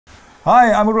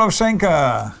Hi, I'm Rudolf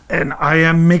Schenker. And I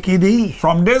am Mikkey Dee.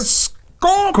 From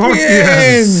Desgroux.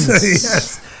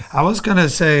 Yes. I was going to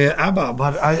say ABBA,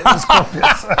 but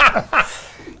Scorpions.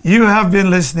 You have been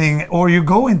listening, or you're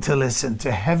going to listen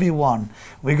to Heavy One.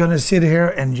 We're going to sit here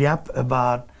and yap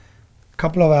about a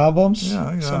couple of albums,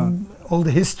 some old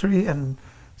history, and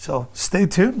so stay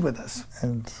tuned with us.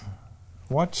 And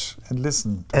watch and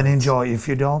listen. And enjoy. If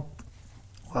you don't,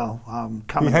 well, I'm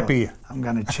coming. Be happy. I'm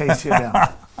going to chase you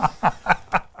down.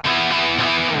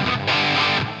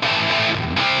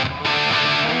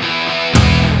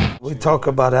 We talk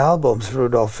about albums,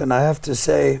 Rudolf, and I have to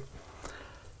say,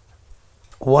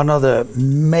 one of the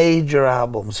major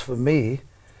albums for me,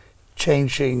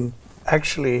 changing,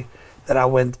 actually, that I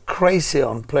went crazy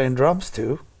on playing drums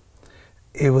to,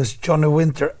 it was Johnny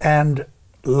Winter and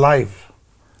Live.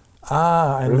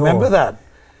 Ah, I remember that?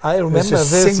 I remember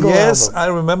this. Yes, album. I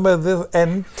remember this.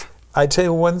 And I tell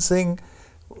you one thing,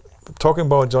 talking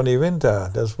about Johnny Winter,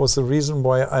 that was the reason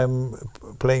why I'm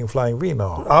playing Flying V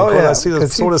now. Oh, because yeah. I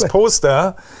saw this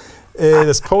poster,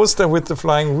 with the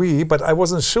Flying V, but I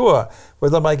wasn't sure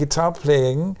whether my guitar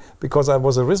playing, because I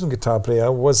was a rhythm guitar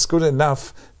player, was good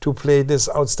enough to play this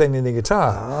outstanding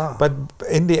guitar. Ah. But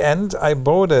in the end, I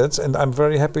bought it, and I'm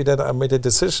very happy that I made a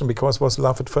decision, because it was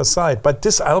love at first sight. But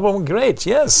this album, great,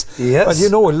 yes. Yes. But you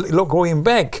know, look, going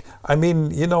back, I mean,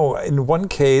 you know, in one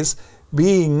case,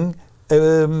 being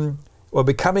or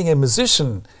becoming a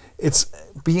musician, it's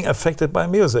being affected by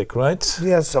music, right?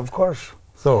 Yes, of course.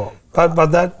 So, but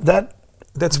what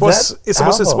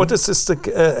is this a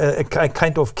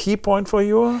kind of key point for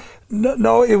you?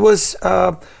 No, it was.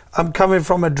 I'm coming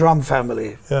from a drum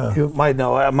family. Yeah. You might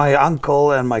know my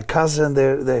uncle and my cousin.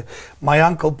 My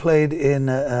uncle played in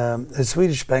a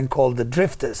Swedish band called the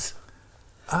Drifters.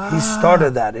 He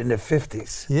started that in the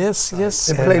 50s. Yes, yes.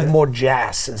 They played more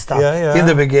jazz and stuff Yeah. in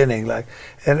the beginning, like,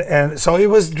 and so it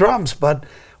was drums. But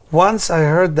once I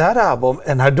heard that album,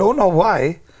 and I don't know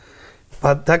why,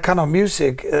 but that kind of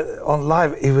music on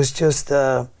live, it was just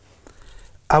I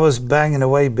was banging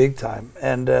away big time,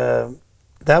 and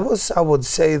that was, I would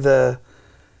say, the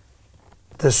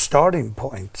starting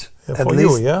point. At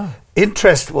least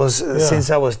interest was since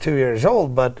I was 2 years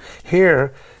old, but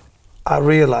here I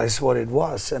realized what it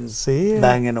was, and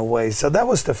banging away. So that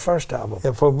was the first album.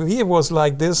 Yeah, for me it was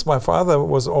like this. My father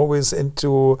was always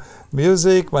into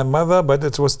music, my mother, but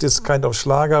it was this kind of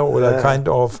Schlager or a kind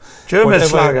of German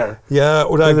Schlager. Yeah,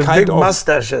 or a kind big of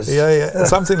mustaches. Yeah,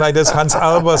 something like this, Hans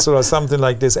Albers or something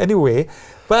like this. Anyway,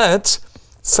 but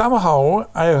somehow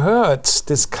I heard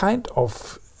this kind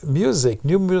of music,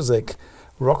 new music,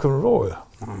 rock and roll.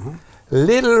 Mm-hmm.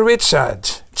 Little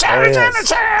Richard, come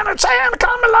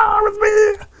along with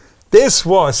me. This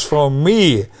was for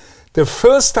me the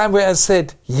first time where I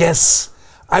said, yes,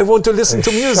 I want to listen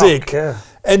to music. Shock, yeah.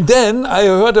 And then I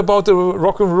heard about the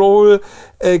rock and roll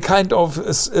kind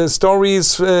of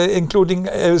stories, including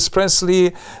Elvis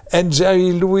Presley and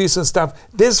Jerry Lewis and stuff.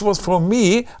 This was for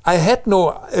me. I had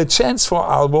no chance for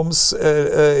albums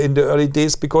in the early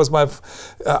days, because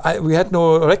we had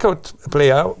no record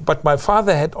player, but my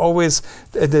father had always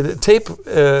the tape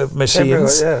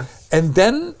machines. Yeah. And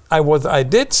then I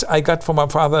got from my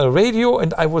father a radio,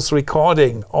 and I was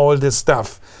recording all this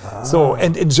stuff. So,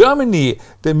 and in Germany,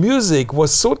 the music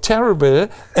was so terrible,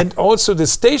 and also the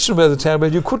station were terrible.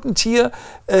 You couldn't hear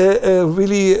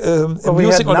really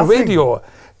music on the radio.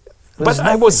 But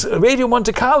I was Radio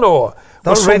Monte Carlo.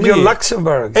 Not Radio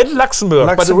Luxembourg. And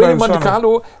Luxembourg. But the Radio Monte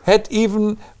Carlo had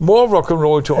even more rock and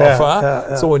roll to offer.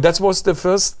 Yeah. So that was the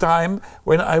first time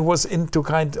when I was into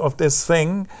kind of this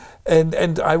thing.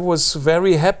 And I was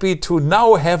very happy to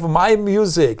now have my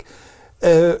music.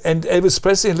 And Elvis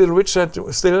Presley and Little Richard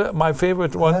still my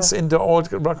favorite ones in the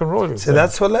old rock and roll. So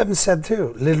that's what Lamet said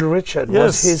too. Little Richard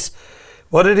was his.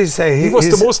 What did he say? He was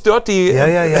the most dirty.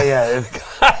 Yeah.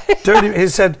 Dirty. He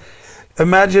said,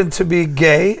 imagine to be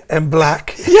gay and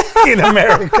black in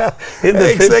America in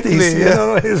the 50s. You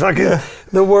know, it's like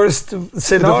the worst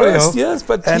scenario.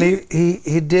 And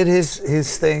he did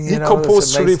his thing. He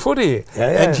composed Shuri Footy.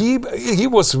 And he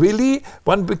was really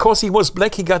one, because he was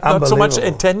black. He got not so much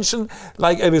attention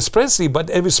like Elvis Presley, but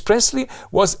Elvis Presley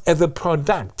was as a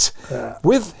product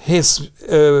with his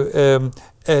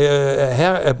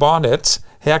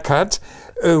haircut.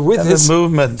 With his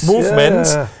movements,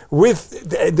 with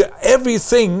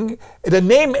everything. The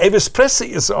name Elvis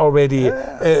Presley is already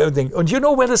a thing. And you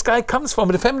know where this guy comes from?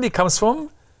 The family comes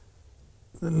from?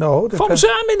 No. From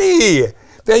Germany.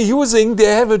 They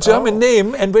have a German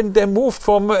name, and when they moved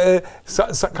from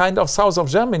kind of south of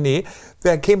Germany,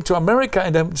 they came to America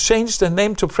and they changed the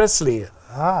name to Presley.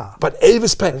 But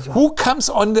Elvis who comes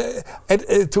on to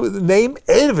the name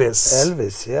Elvis?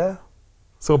 Elvis, yeah.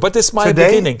 So, but this is my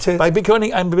beginning. By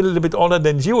beginning, I'm a little bit older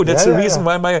than you. That's the reason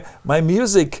why my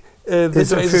music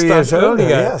started earlier.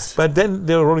 Yes. But then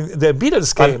the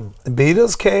Beatles came. The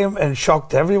Beatles came and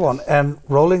shocked everyone, and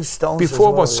Rolling Stones.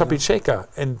 Before was Jean-Baptiste Schenker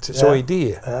and Joey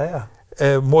Dee.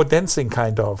 More dancing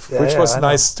kind of, which was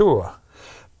nice too.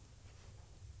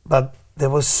 But there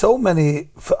was so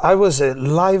many. I was a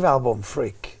live album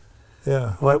freak.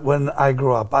 Yeah. When I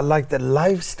grew up, I liked the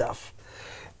live stuff.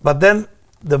 But then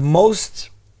the most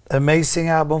amazing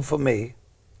album for me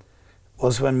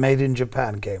was when Made in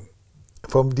Japan came.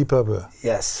 From Deep Purple.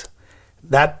 Yes.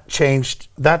 That changed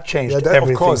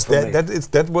everything of course, for me.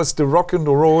 That was the rock and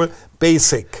roll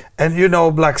basic. And you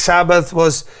know, Black Sabbath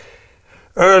was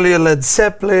earlier, Led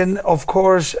Zeppelin, of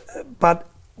course, but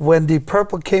when Deep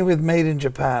Purple came with Made in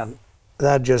Japan,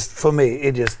 that just, for me,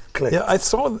 it just clicked. Yeah, I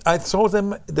saw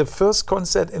them, the first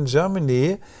concert in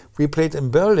Germany. We played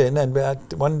in Berlin and we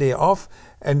had one day off,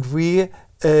 and we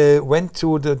went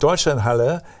to the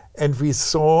Deutschlandhalle and we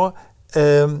saw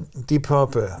Deep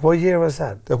Purple. What year was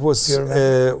that? That was,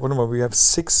 we have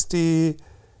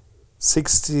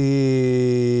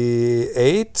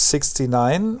 68,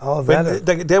 69. Oh,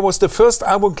 there was the first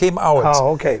album came out.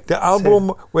 Oh, okay. The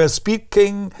album where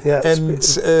Speaking and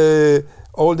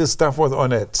all this stuff was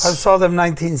on it. I saw them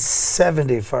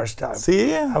 1970 first time.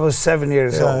 See? I was 7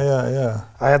 years old. Yeah.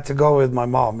 I had to go with my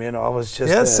mom, you know, I was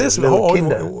just a little kid.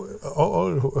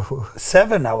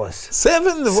 7 I was.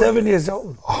 7 years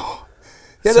old. Oh.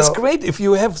 Yeah, that's great. If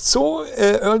you have so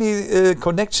early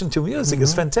connection to music,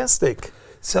 it's fantastic.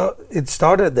 So it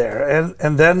started there,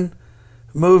 and then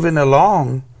moving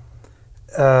along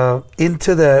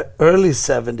into the early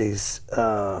 70s,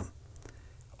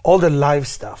 all the live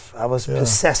stuff. I was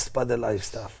possessed by the live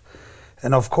stuff,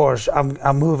 and of course,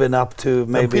 I'm moving up to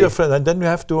maybe and then you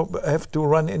have to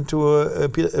run into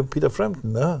Peter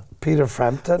Frampton, huh? Peter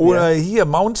Frampton, or here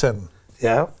Mountain.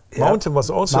 Yeah, Mountain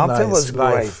was also nice. Mountain was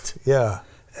live. Great. Yeah,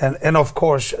 and of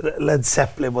course, Led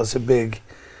Zeppelin was a big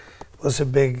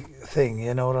thing.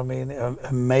 You know what I mean?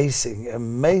 Amazing.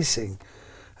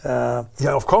 Yeah,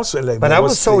 of course. But I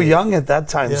was so young at that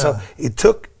time, so it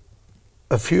took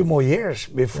a few more years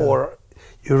before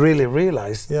you really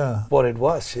realized what it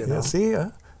was. You know, see,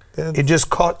 it just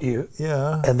caught you.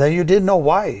 Yeah, and then you didn't know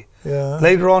why. Yeah,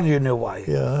 later on you knew why.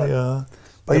 Yeah.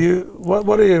 But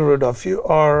what are you, Rudolf? You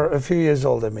are a few years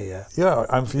older than me. Yeah,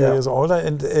 I'm a few years older,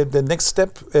 and the next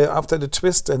step after the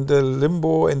twist and the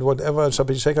limbo and whatever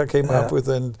Jean-Baptiste Schenker came up with,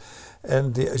 and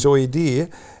the Joey Dee,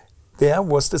 there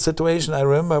was the situation I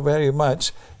remember very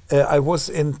much. I was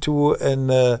into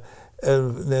a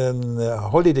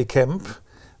holiday camp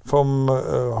from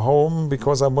home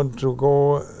because I wanted to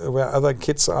go where other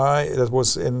kids are. That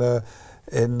was in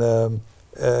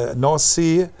North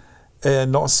Sea.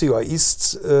 North Sea or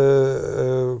East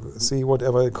Sea,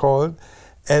 whatever it's called.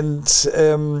 And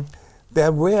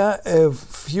there were a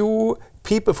few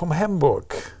people from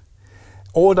Hamburg,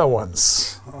 older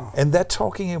ones, and they're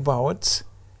talking about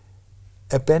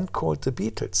a band called the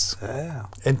Beatles. Yeah.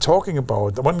 And talking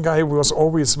about, one guy was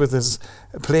always with his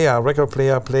record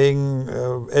player, playing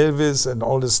Elvis and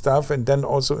all this stuff, and then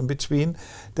also in between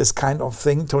this kind of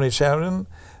thing, Tony Sharon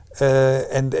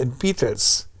and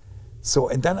Beatles. So,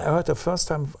 and then I heard the first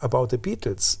time about the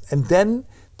Beatles, and then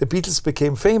the Beatles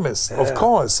became famous. Of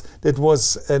course, that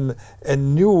was a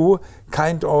new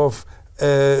kind of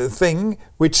thing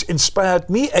which inspired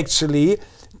me actually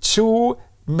to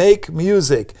make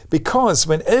music, because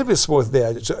when Elvis was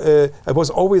there, I was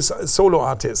always a solo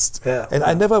artist, and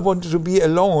I never wanted to be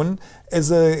alone as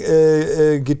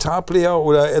a guitar player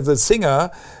or as a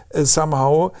singer.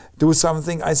 Somehow do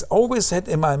something. I always had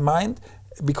in my mind,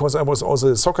 because I was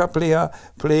also a soccer player,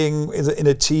 playing in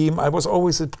a team. I was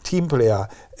always a team player.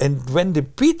 And when the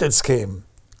Beatles came,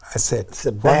 I said,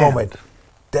 one moment,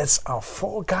 that's our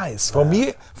 4 guys. For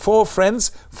me, 4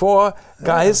 friends, 4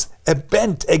 guys, a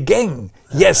band, a gang.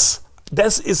 Yes,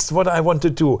 that is what I want to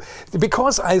do.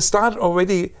 Because I started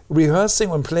already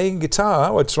rehearsing and playing guitar,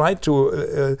 or tried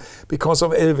to, because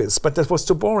of Elvis. But that was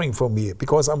too boring for me,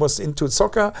 because I was into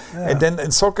soccer, and then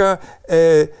in soccer,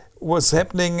 was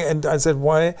happening, and I said,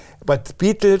 why? But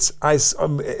Beatles, I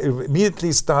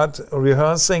immediately start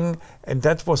rehearsing, and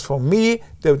that was for me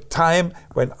the time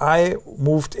when I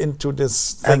moved into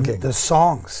this thinking. And the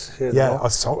songs, you know,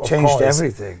 changed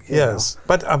everything. Yes,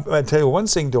 but I tell you one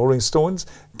thing: the Rolling Stones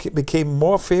became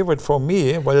more favorite for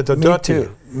me. Well, the dirty,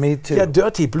 me too. Yeah,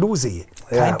 dirty, bluesy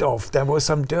kind of. There was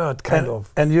some dirt, kind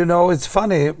of. And you know, it's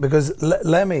funny because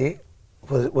Lemmy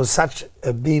was such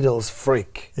a Beatles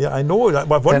freak. Yeah, I know.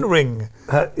 I'm wondering.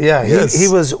 Yes. he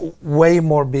was way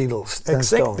more Beatles than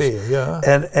exactly. Stones.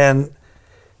 Yeah. And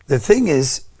the thing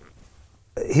is,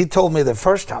 he told me the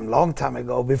first time, long time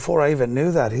ago, before I even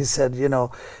knew that, he said, you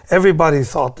know, everybody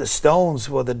thought the Stones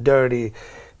were the dirty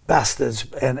bastards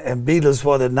and Beatles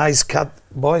were the nice cut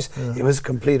boys. Yeah. It was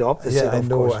complete opposite, yeah, of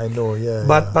course. I know, yeah.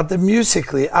 But the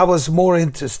musically, I was more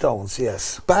into Stones,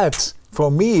 yes. But for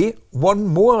me, one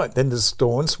more than the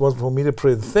Stones was for me the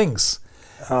Pretty Things.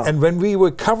 Oh. And when we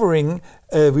were covering,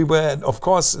 we were, of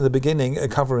course, in the beginning, a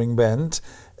covering band,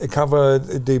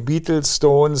 covered the Beatles,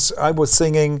 Stones. I was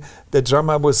singing, the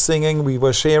drummer was singing, we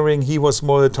were sharing. He was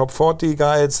more the top 40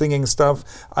 guy singing stuff.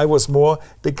 I was more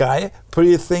the guy,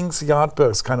 Pretty Things,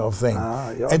 Yardbirds kind of thing.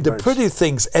 And the Pretty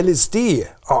Things, LSD,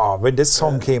 when this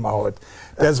song came out,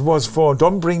 that was for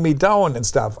Don't Bring Me Down and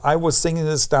stuff. I was singing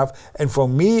this stuff, and for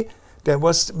me, there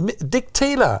was Dick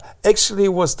Taylor, actually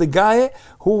was the guy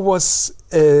who was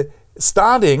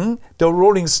starting the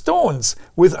Rolling Stones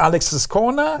with Alex's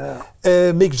Corner,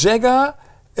 Mick Jagger,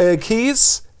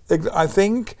 Keys, I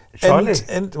think, Charlie.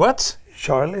 and what?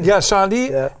 Charlie. Yeah,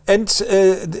 Charlie, and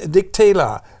Dick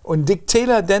Taylor. And Dick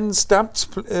Taylor then stopped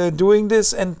doing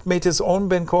this and made his own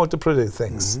band called The Pretty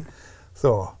Things.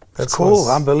 So that's cool,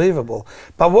 unbelievable.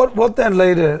 But what then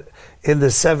later in the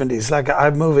 70s, like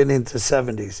I'm moving into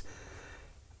 70s,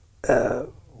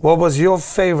 what was your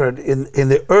favorite in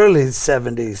the early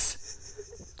 70s?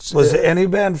 Was there any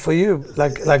band for you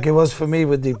like it was for me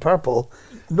with Deep Purple?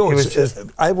 No, it was just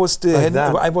I was the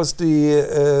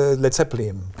Led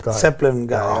Zeppelin guy. Zeppelin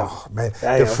guy. Oh man,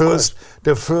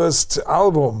 the first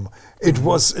album. It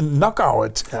was a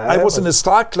knockout. I was in a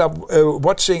Star Club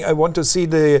watching. I want to see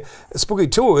the Spooky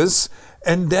Tours,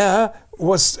 and there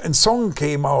was a song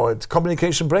came out,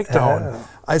 Communication Breakdown.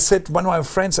 I said, one of my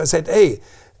friends, I said, hey,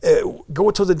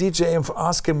 go to the DJ and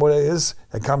ask him what it is.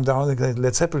 I come down and go,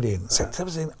 Led Zeppelin.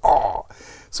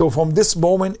 So from this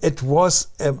moment, it was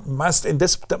a must. And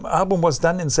this album was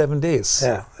done in 7 days,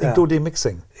 including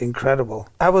mixing. Incredible.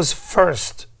 I was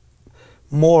first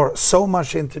so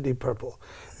much into Deep Purple.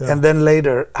 And then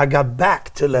later, I got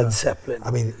back to Led Zeppelin.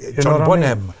 I mean, John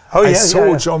Bonham. I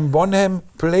saw John Bonham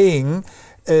playing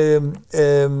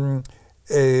Paul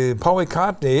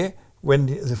McCartney when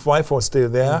his wife was still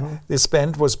there. This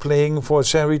band was playing for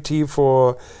charity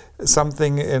for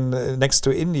something next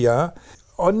to India.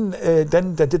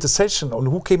 Then they did a session on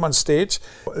who came on stage.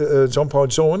 John Paul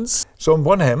Jones, John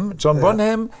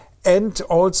Bonham, and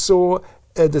also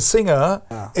the singer.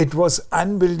 It was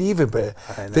unbelievable.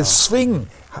 The swing,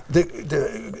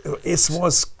 it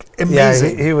was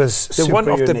amazing. Yeah, he was super one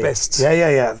of unique. the best.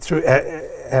 Yeah. Through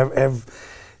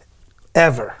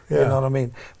ever. You know what I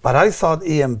mean? But I thought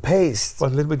Ian Pace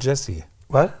was a little bit jazzy.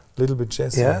 What? A little bit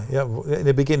jazzy. Yeah, in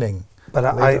the beginning. But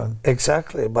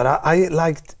exactly. But I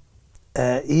liked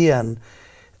Ian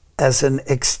as an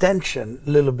extension, a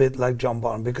little bit like John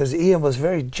Bonham, because Ian was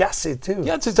very jazzy too.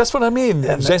 Yeah, that's what I mean.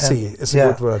 Jazzy is a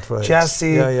good word for it.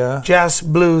 Jazzy, jazz,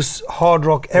 blues, hard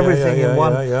rock, everything in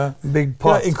one big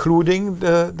pot. Yeah, including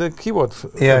the keyboard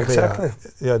player. Exactly.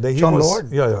 Yeah, John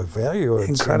Lord. Yeah, very good.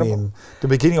 Incredible. I mean, the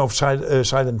beginning of Child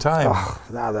in Time.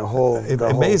 The whole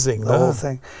amazing. The whole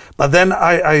thing. But then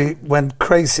I went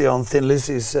crazy on Thin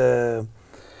Lizzy's Thin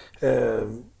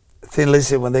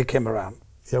Lizzy when they came around.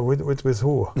 Yeah, with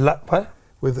who? What?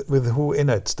 With who in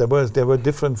it? There were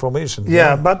different formations.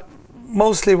 Yeah, but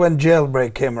mostly when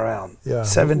Jailbreak came around. Yeah.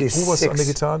 76. Who was on the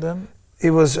guitar then?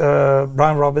 It was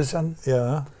Brian Robinson.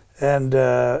 Yeah. And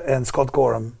Scott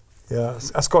Gorham. Yeah.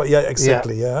 Scott. Yeah,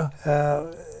 exactly. Yeah.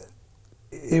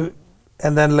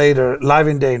 And then later, Live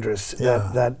and Dangerous.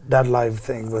 That live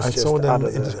thing was I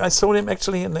saw them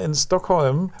actually in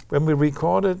Stockholm when we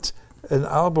recorded an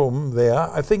album there,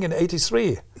 I think in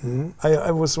 '83. I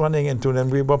was running into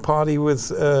them. We were party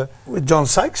with John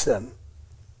Sykes then.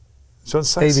 John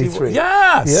Sykes. '83.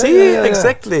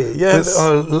 Exactly. Yes.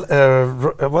 With,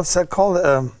 what's that called?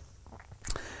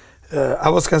 I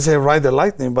was gonna say Ride the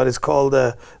Lightning, but it's called.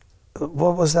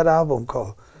 What was that album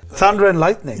called? Thunder and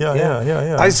Lightning.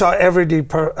 Yeah. I saw every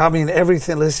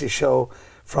Thin Lizzy show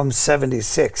from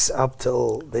 '76 up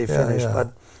till they finished,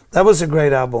 but. That was a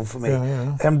great album for me.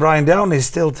 And Brian Downey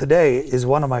still today is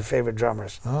one of my favorite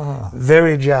drummers.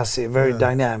 Very jazzy, very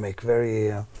dynamic,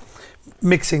 very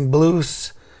mixing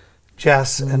blues,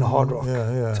 jazz and hard rock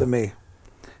to me.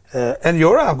 And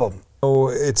your album? Oh,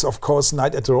 it's of course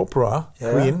Night at the Opera,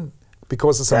 Queen,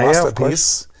 because it's a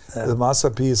masterpiece. The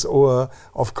masterpiece, or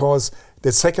of course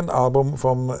the second album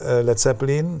from Led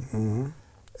Zeppelin.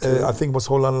 I think was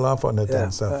Whole Lotta Love on it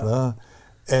and stuff.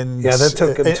 And Yeah, that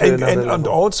took him to another level. And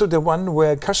also the one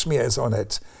where Kashmir is on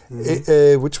it.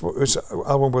 Which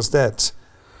album was that?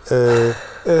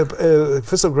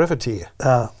 Physical Gravity.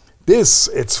 This,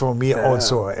 it's for me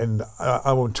also. And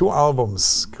two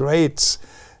albums, great.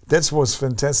 That was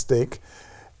fantastic.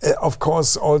 Of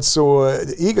course, also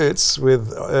the Eagles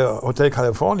with Hotel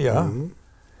California.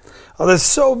 Oh, there's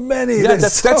so many. Yeah,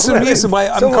 that's the reason why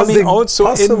I'm coming also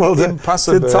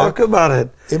impossible to talk about it.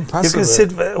 Impossible. You can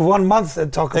sit 1 month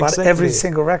and talk about every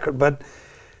single record. But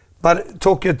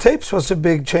Tokyo Tapes was a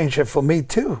big changer for me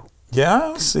too.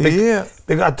 Yeah, see.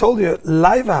 Because I told you,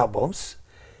 live albums,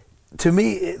 to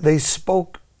me, they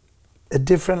spoke a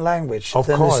different language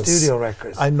than the studio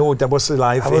records. I know, there was a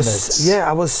live in it. Yeah,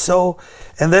 I was so...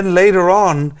 And then later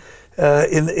on,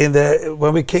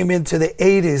 when we came into the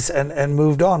 80s and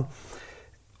moved on,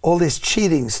 all this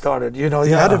cheating started. You know,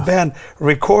 you had a band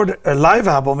record a live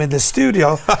album in the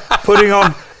studio, putting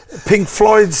on Pink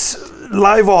Floyd's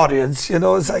live audience. You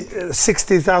know, it's like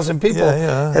 60,000 people,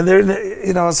 and they're in the,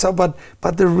 you know. So, but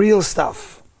the real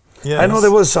stuff. I know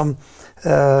there was some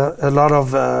a lot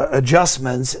of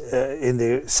adjustments in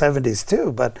the 70s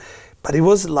too, but it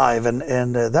was live,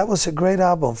 and that was a great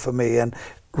album for me. And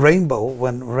Rainbow,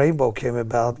 when Rainbow came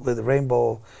about with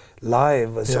Rainbow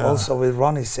Live, was also with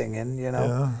Ronnie singing, you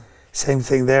know. Same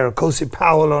thing there. Cozy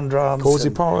Powell on drums. Cozy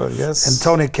Powell, yes. And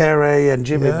Tony Carey and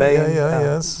Jimmy Bain.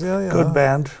 Good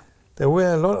band. There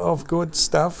were a lot of good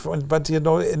stuff, but you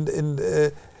know,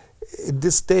 in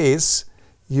these days,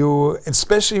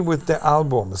 especially with the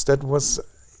albums, that was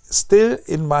still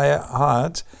in my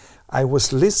heart. I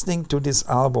was listening to these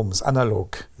albums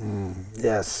analog.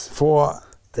 Yes. For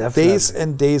days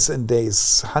and days and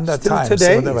days, 100 times.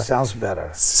 Today, it sounds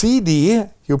better. CD,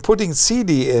 you're putting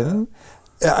CD in.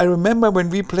 I remember when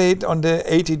we played on the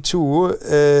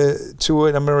 82 tour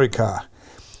in America,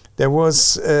 there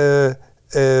was our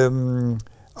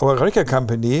record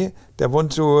company, they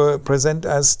want to present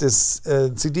us this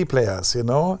CD players, you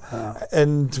know,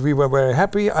 and we were very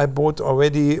happy. I bought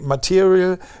already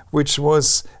material which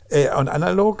was on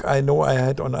analog. I know I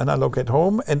had on analog at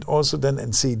home, and also then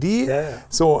in CD.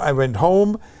 So I went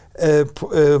home. I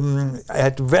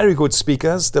had very good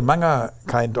speakers, the Manga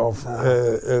kind of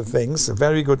things,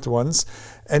 very good ones,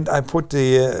 and I unplugged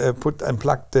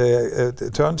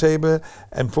the turntable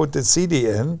and put the CD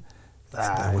in.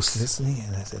 And I was listening,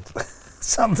 and I said,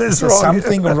 something's wrong.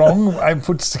 Something wrong. I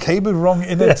put the cable wrong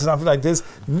in it, something like this.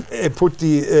 I put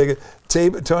the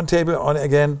turntable on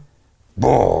again.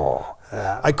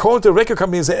 I called the record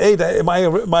company and said, hey,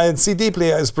 my CD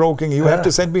player is broken. You have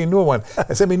to send me a new one.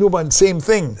 I sent me a new one, same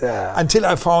thing. Until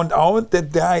I found out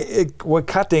that they were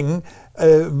cutting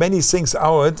many things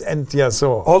out, and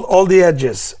so all the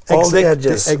edges,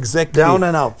 exactly, down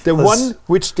and up. The one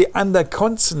which the under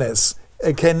consciousness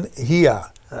can hear.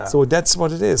 So that's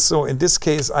what it is. So in this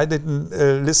case, I didn't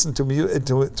listen to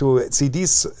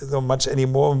CDs so much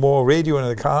anymore. More radio in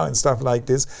the car and stuff like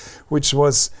this, which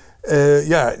was.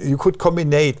 You could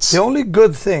combinate. The only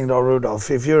good thing, though,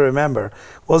 Rudolf, if you remember,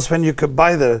 was when you could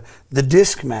buy the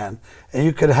Discman, and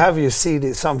you could have your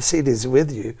some CDs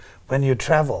with you when you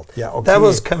traveled. That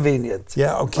was convenient.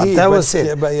 But that was it.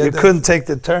 You couldn't take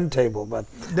the turntable, but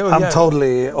I'm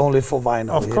totally only for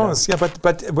vinyl. Of course,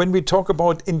 but when we talk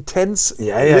about intense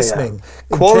listening,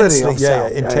 quality of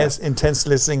sound, intense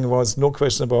listening was no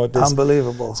question about this.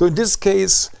 Unbelievable. So in this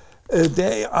case,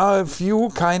 there are a few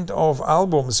kind of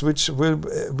albums which will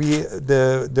be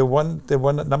the one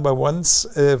number ones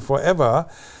forever,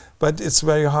 but it's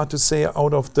very hard to say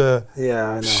out of the.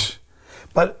 I know.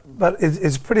 But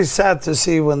it's pretty sad to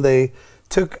see when they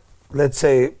took, let's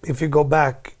say, if you go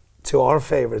back to our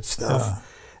favorite stuff,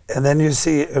 and then you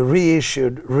see a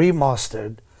reissued,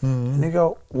 remastered, and you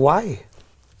go, why?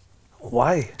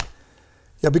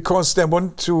 Yeah, because they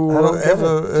want to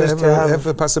have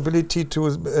a possibility to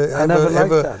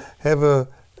have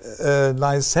a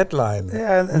nice headline.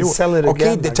 And sell it again.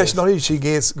 Okay, the technology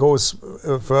goes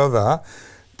further.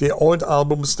 The old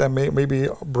albums, they may be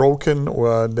broken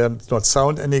or they not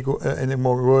sound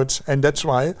anymore good, and that's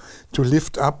why to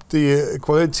lift up the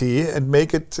quality and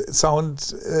make it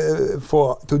sound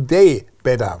for today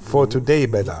better.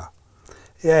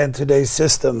 Yeah, and today's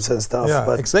systems and stuff.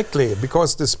 Yeah, exactly,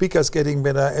 because the speaker's getting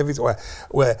better,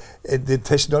 or the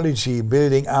technology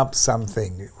building up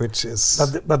something, which is.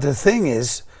 But the thing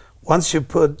is, once you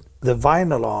put the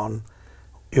vinyl on,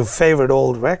 your favorite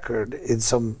old record in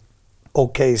some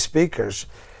okay speakers,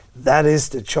 that is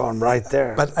the charm right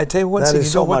there. But I tell you one thing, that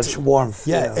is so much warmth.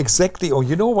 Yeah, exactly. Oh,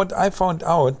 you know what I found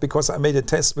out, because I made a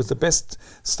test with the best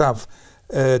stuff,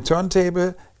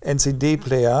 turntable and CD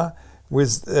player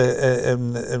with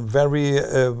a very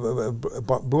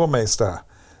Burmeister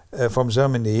from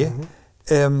Germany.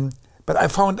 But I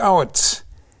found out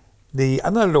the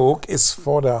analog is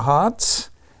for the heart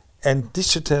and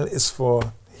digital is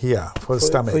for here, for the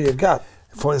stomach. For your gut.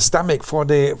 For the stomach, for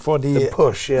the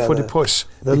push, yeah. For the push.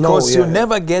 The because low, you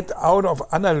never get out of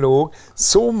analog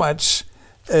so much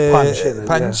punch in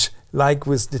it, like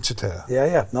with digital.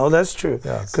 Yeah. No, that's true.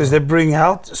 Yeah, because they bring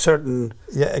out certain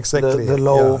exactly the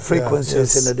low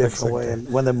frequencies in a different way, exactly.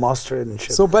 and when they master it and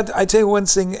shit. So, but I tell you one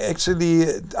thing. Actually,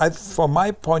 from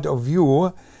my point of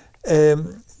view,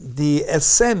 the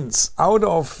essence out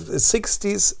of the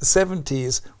 60s,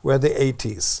 70s were the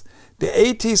 80s. The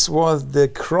 80s was the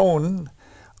crown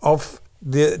of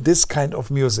this kind of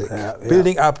music,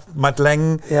 building up Matt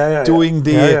Lang, doing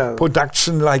the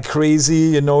production like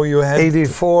crazy. You know, you had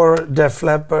 84, Def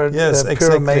Leppard,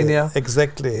 Pyromania.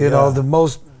 Exactly. You know, the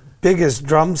most biggest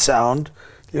drum sound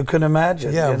you can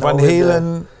imagine. Yeah, you know, Van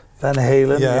Halen. Van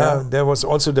Halen. Yeah, there was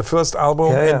also the first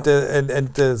album and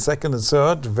the second and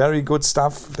third. Very good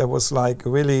stuff. There was like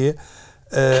really.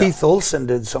 Keith Olsen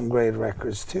did some great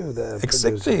records too.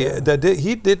 Exactly.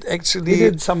 He did actually. He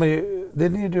did some.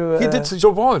 Didn't he do? He did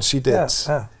Joe Walsh. He did.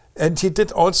 And he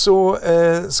did also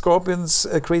Scorpions'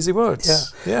 Crazy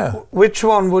Words. Yeah. Which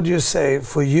one would you say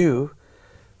for you,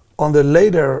 on the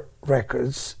later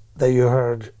records that you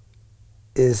heard,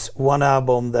 is one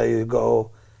album that you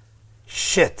go,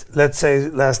 shit? Let's say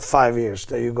last 5 years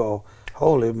that you go,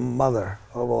 holy mother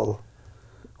of all.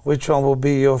 Which one will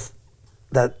be your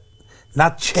that?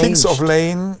 Not changed. Kings of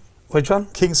Lane. Which one?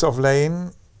 Kings of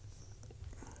Lane.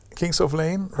 Kings of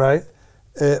Lane. Right.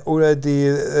 Or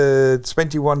the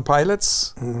 21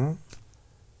 Pilots. You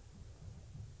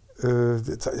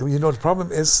know, the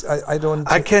problem is I don't.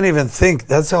 I can't even think.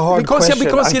 That's a hard question.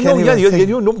 Because you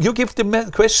give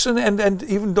the question and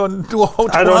even don't know how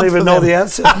to. I don't even know the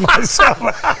answer myself.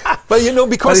 But you know,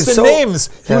 because the names,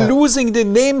 you're losing the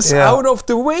names out of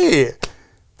the way.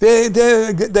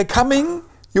 They're coming.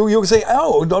 You say,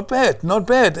 oh, not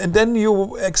bad, and then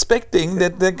you're expecting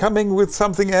that they're coming with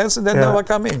something else, and then never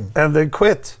coming. And they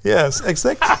quit. Yes,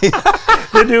 exactly.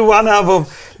 They do one album,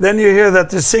 then you hear that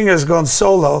the singer's gone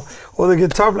solo, or the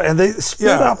guitar player, and they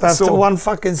split up after one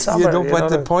fucking summer. But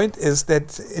the point is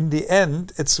that in the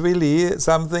end, it's really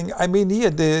something. I mean,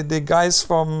 here the guys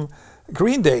from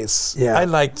Green Days. Yeah, I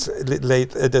liked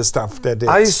the stuff that they did.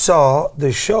 I saw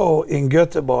the show in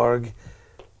Göteborg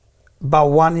about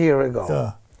 1 year ago.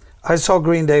 Yeah. I saw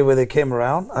Green Day when they came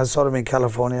around. I saw them in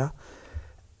California,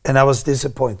 and I was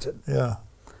disappointed. Yeah,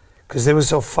 because they were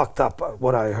so fucked up.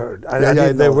 What I heard,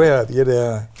 they were.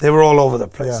 They were all over the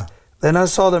place. Yeah. Then I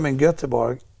saw them in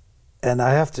Göteborg, and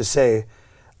I have to say,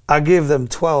 I give them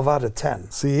 12 out of 10.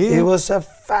 See, it was a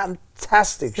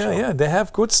fantastic show. Yeah, they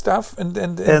have good stuff, and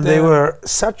they were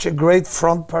such a great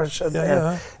front person.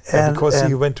 And because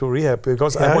he went to rehab,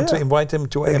 because I want to invite him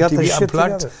to MTV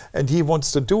Unplugged, and he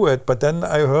wants to do it. But then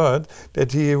I heard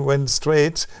that he went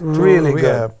straight to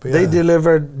rehab. Good. They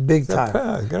delivered big time.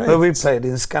 Great. But we played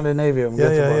in Scandinavia.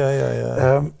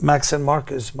 Max and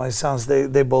Marcus, my sons,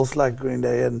 they both like Green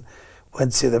Day and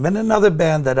went to see them. And another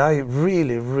band that I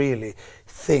really, really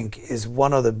think is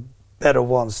one of the better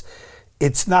ones.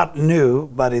 It's not new,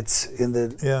 but it's in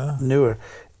the newer.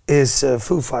 Is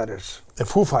Foo Fighters.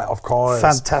 Foo Fighters, of course.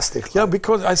 Fantastic. Yeah,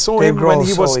 because I saw him when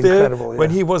he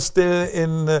was still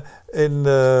in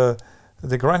the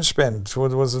grunge band.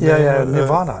 What was the name?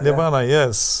 Nirvana. Nirvana,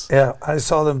 yes. Yeah, I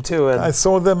saw them too. And I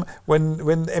saw them when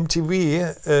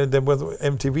MTV, there was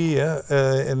MTV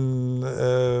in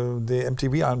the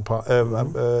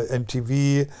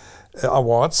MTV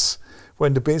Awards.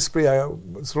 When the bass player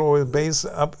threw the bass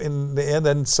up in the air,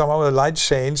 then somehow the light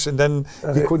changed, and then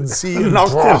he couldn't see.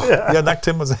 Knocked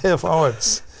him half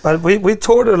out. But we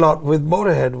toured a lot with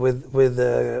Motorhead with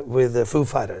the Foo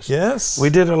Fighters. Yes,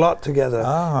 we did a lot together.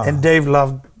 And Dave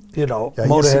loved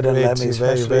Motorhead and Lemmy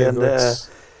especially, and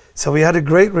so we had a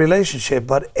great relationship.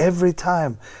 But every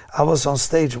time I was on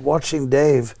stage watching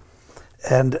Dave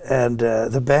and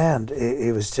the band,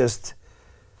 it was just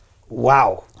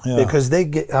wow. Yeah. Because they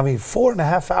get,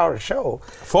 4.5 hour show.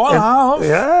 4.5?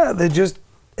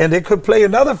 Yeah, they could play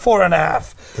another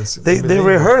 4.5. They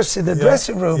rehearse in the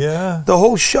dressing room the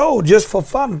whole show just for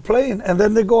fun, playing, and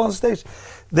then they go on stage.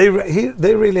 They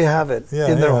really have it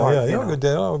in their heart.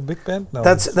 They're a big band now.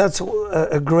 That's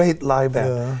a great live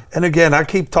band. Yeah. And again, I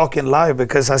keep talking live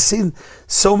because I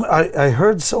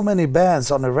heard so many bands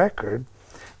on the record,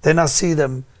 then I see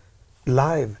them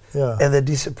live, Yeah. and they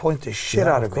disappoint the shit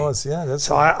out of me. Of course, yeah. That's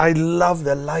So I love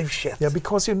the live shit. yeah,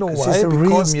 because you know 'Cause why? it's a real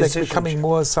Because they're musicianship. becoming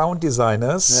more sound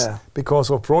designers Yeah. because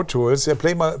of Pro Tools. They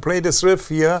play this riff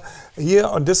here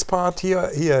on this part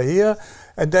here,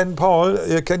 and then Paul,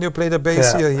 can you play the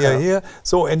bass here?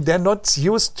 So, and they're not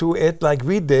used to it like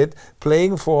we did,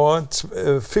 playing for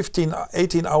 15,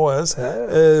 18 hours,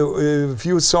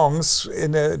 few songs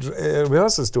in a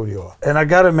rehearsal studio. And I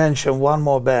gotta mention one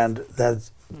more band that's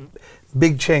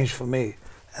big change for me,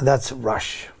 and that's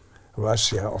Rush.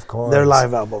 Rush, yeah, of course. Their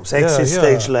live albums, Exit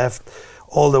Stage Left,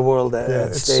 All the World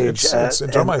at Stage. The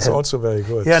drummer is also very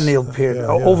good. Yeah, Neil Peart.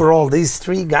 Overall, these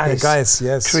three guys,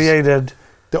 created.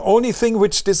 The only thing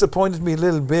which disappointed me a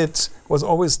little bit was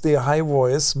always the high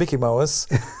voice, Mickey Mouse,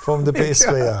 from the bass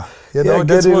player. You know,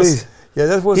 that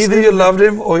was either really, you loved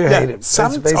him or you hate him.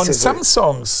 On some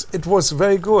songs it was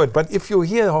very good, but if you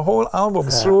hear a whole album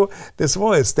through this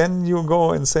voice, then you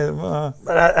go and say.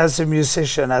 But as a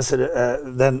musician,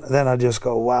 then I just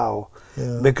go wow,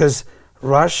 because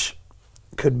Rush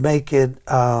could make it.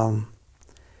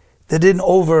 They didn't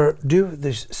overdo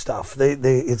this stuff.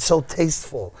 It's so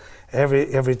tasteful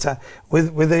every time.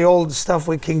 With the old stuff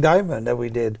with King Diamond that we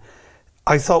did,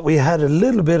 I thought we had a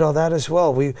little bit of that as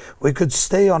well. We could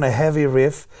stay on a heavy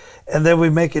riff, and then we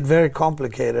make it very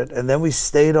complicated, and then we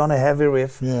stayed on a heavy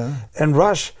riff. Yeah. And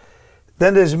Rush,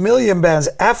 then there's a million bands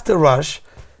after Rush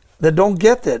that don't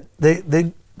get it.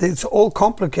 It's all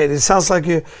complicated. It sounds like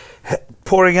you're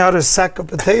pouring out a sack of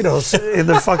potatoes in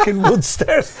the fucking wood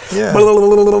stairs. Yeah.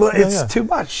 It's too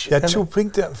much. Yeah, to bring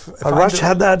the Rush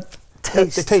had that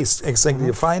taste. The taste, exactly.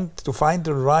 To find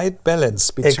the right balance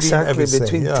between everything.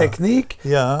 Between technique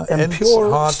and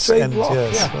pure heart straight and rock.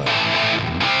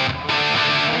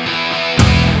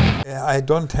 I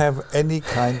don't have any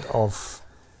kind of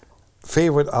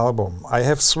favorite album. I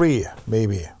have 3,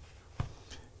 maybe,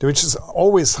 which is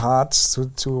always hard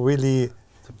to really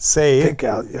say. Pick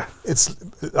out, It's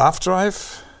Laugh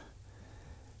Drive,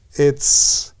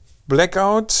 it's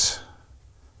Blackout,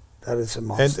 that is a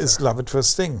monster. and it's Love at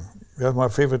First Sting. That's my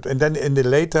favorite. And then in the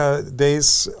later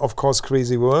days, of course,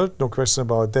 Crazy World, no question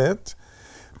about that.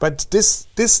 But this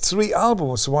 3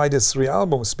 albums, why these 3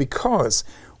 albums? Because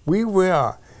we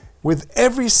were with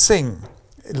everything,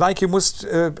 like you must,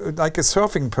 like a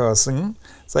surfing person,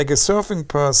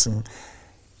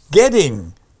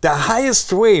 getting the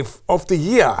highest wave of the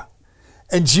year,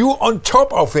 and you on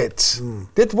top of it.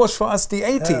 That was for us the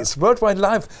 80s. Yeah. Worldwide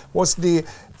Live was the,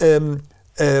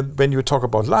 when you talk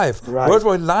about live,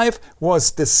 Worldwide Live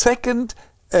was the second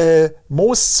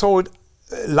most sold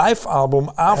live album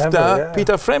after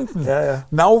Peter Frampton.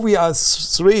 Now we are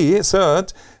second.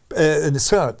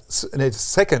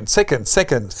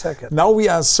 Now we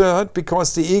are third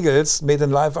because the Eagles made a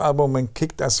live album and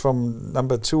kicked us from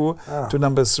number 2 to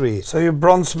number 3. So you're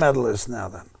bronze medalist now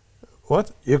then?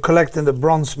 What? You're collecting the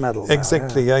bronze medal now.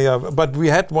 Exactly, yeah. But we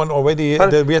had one already,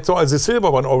 we had the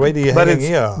silver one already hanging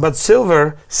here. But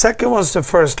silver, second was the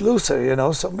first loser, you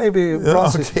know, so maybe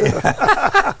bronze is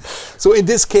So in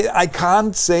this case, I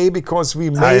can't say because we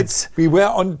were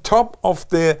on top of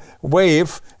the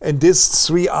wave, and these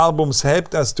 3 albums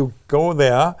helped us to go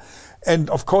there.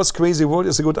 And of course, Crazy World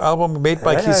is a good album made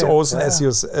by Keith Olsen, as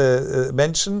you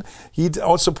mentioned. He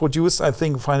also produced, I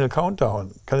think, Final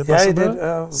Countdown. Can it possible? He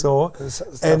did. So,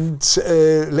 and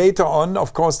later on,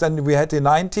 of course, then we had the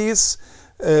 90s.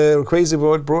 Crazy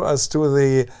World brought us to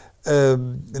the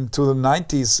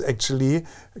 90s. Actually,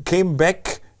 came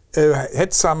back.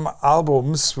 Had some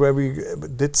albums where we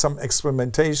did some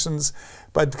experimentations,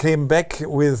 but came back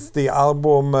with the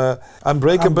album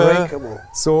Unbreakable.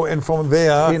 So, and from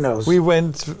there we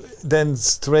went then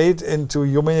straight into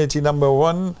Humanity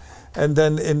 #1, and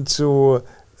then into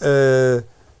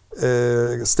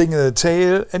Sting in the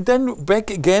Tail, and then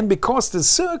back again because the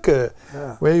circle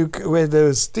where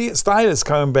the style is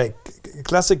coming back,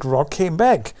 classic rock came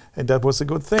back, and that was a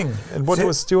good thing. And what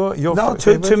was your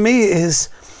favorite? To me is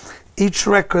each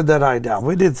record that I done.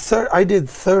 I did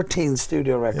 13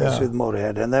 studio records with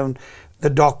Motorhead, and then the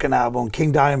Dokken album,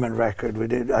 King Diamond record.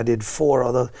 I did 4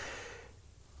 of those.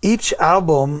 Each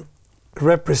album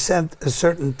represent a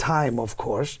certain time, of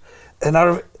course, and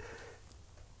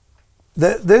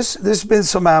there's been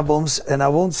some albums, and I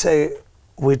won't say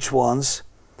which ones,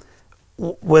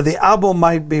 where the album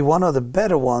might be one of the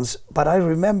better ones, but I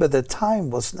remember the time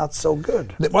was not so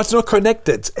good. It was not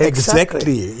connected.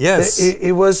 Exactly. Yes.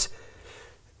 It was.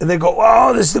 And they go,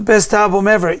 "Oh, this is the best album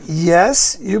ever."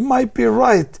 Yes, you might be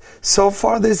right. So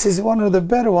far, this is one of the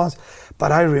better ones.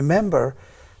 But I remember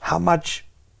how much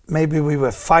maybe we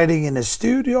were fighting in a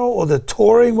studio, or the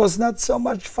touring was not so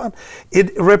much fun.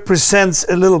 It represents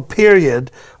a little period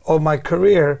of my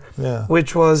career, Yeah.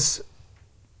 which was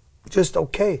just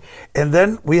okay. And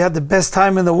then we had the best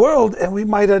time in the world, and we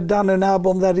might have done an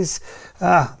album that is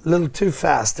a little too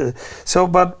fast. So,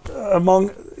 but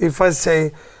if I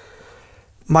say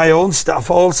my own stuff,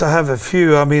 I also have a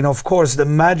few. I mean, of course, the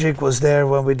magic was there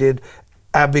when we did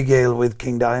Abigail with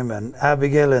King Diamond.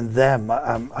 Abigail and Them,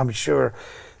 I'm sure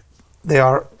they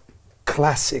are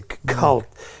classic cult.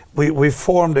 We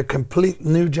formed a complete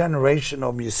new generation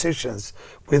of musicians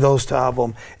with those two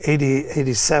albums, 80,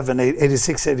 87,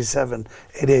 86, 87,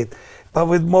 88. But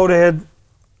with Motorhead,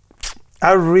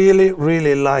 I really,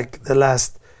 really like the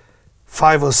last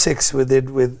 5 or 6 we did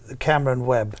with Cameron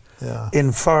Webb. Yeah.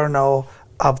 Inferno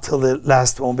up till the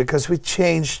last one, because we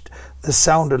changed the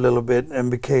sound a little bit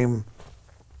and became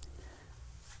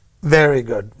very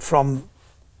good, from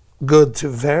good to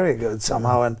very good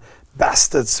somehow. And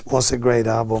Bastards was a great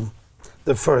album,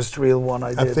 the first real one I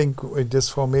did. I think with this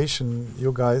formation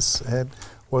you guys had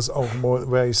was auch more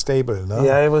very stable, no?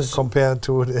 Yeah, it was compared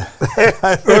to the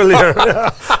earlier.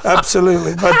 Yeah,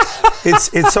 absolutely, but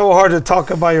it's so hard to talk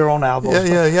about your own album.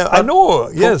 Yeah. I know.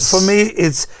 Yes. For me,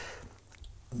 it's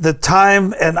the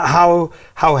time and how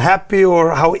happy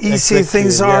or how easy Exactly,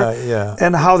 things are, yeah.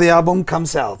 and how the album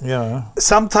comes out. Yeah.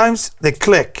 Sometimes they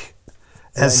click,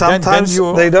 and then sometimes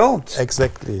they don't.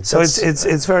 Exactly. So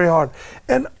it's very hard.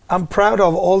 And I'm proud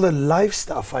of all the live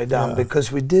stuff I done,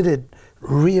 because we did it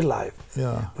real live.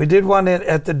 Yeah. We did one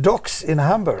at the docks in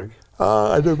Hamburg.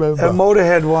 I remember. A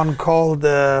Motorhead one called,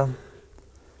 I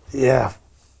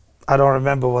don't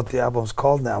remember what the album's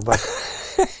called now, but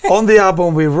on the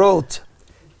album we wrote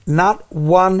not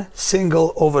one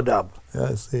single overdub. Yeah,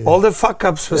 I see. All the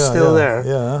fuck-ups were still there.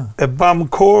 Yeah. A bum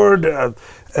chord, a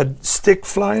stick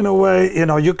flying away,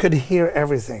 you could hear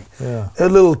everything. Yeah. A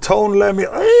little tone lemmy,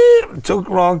 took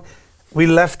wrong. We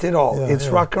left it all. It's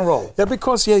rock and roll. Yeah,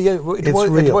 because it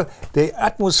was the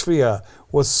atmosphere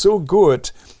was so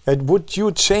good that would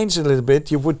you change a little bit,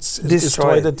 you would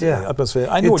destroy the atmosphere.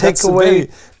 I know that's the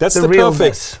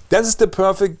perfect. That's the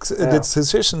perfect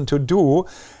decision to do.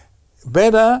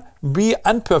 Better be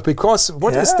unperfect, because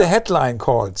what is the headline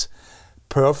called?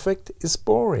 Perfect is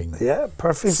boring. Yeah,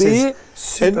 perfect is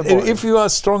super boring. And if you are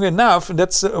strong enough,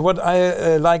 that's what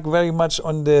I like very much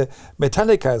on the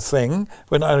Metallica thing,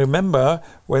 when I remember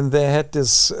when they had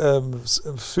this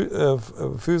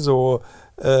physio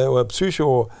or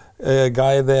psycho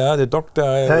guy there, the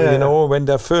doctor, when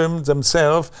they filmed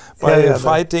themselves by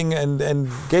fighting and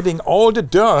getting all the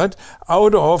dirt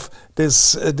out of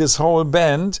this whole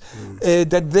band,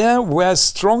 that they were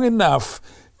strong enough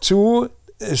to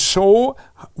show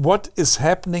what is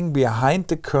happening behind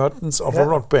the curtains of a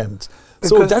rock band.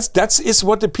 So that is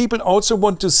what the people also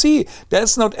want to see.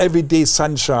 There's not everyday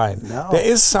sunshine. No. There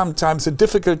is sometimes a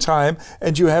difficult time,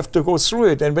 and you have to go through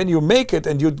it. And when you make it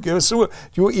and you go through it,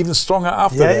 you're even stronger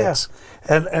after that.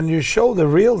 Yeah. And you show the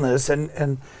realness,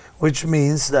 and which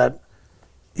means that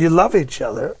you love each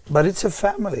other, but it's a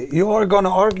family. You are going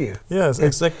to argue. Yes,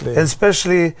 exactly. And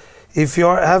especially if you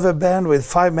have a band with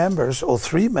 5 members or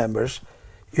 3 members,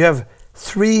 you have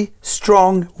 3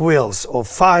 strong wills or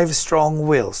 5 strong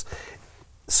wills.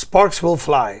 Sparks will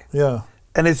fly. Yeah.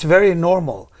 And it's very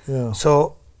normal. Yeah.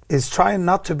 So it's trying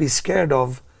not to be scared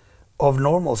of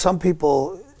normal. Some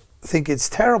people think it's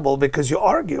terrible because you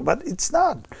argue, but it's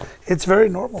not. It's very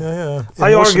normal. Yeah.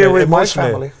 I argue with my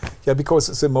family. Yeah, because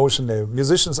it's emotional.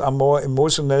 Musicians are more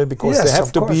emotional because they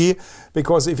have to be,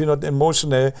 because if you're not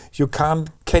emotional, you can't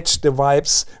catch the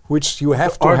vibes which you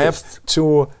have to have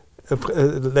to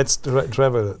let's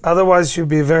travel. Otherwise, you'd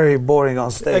be very boring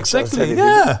on stage. Exactly.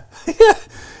 Yeah.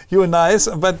 You're nice,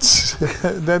 but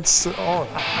that's all.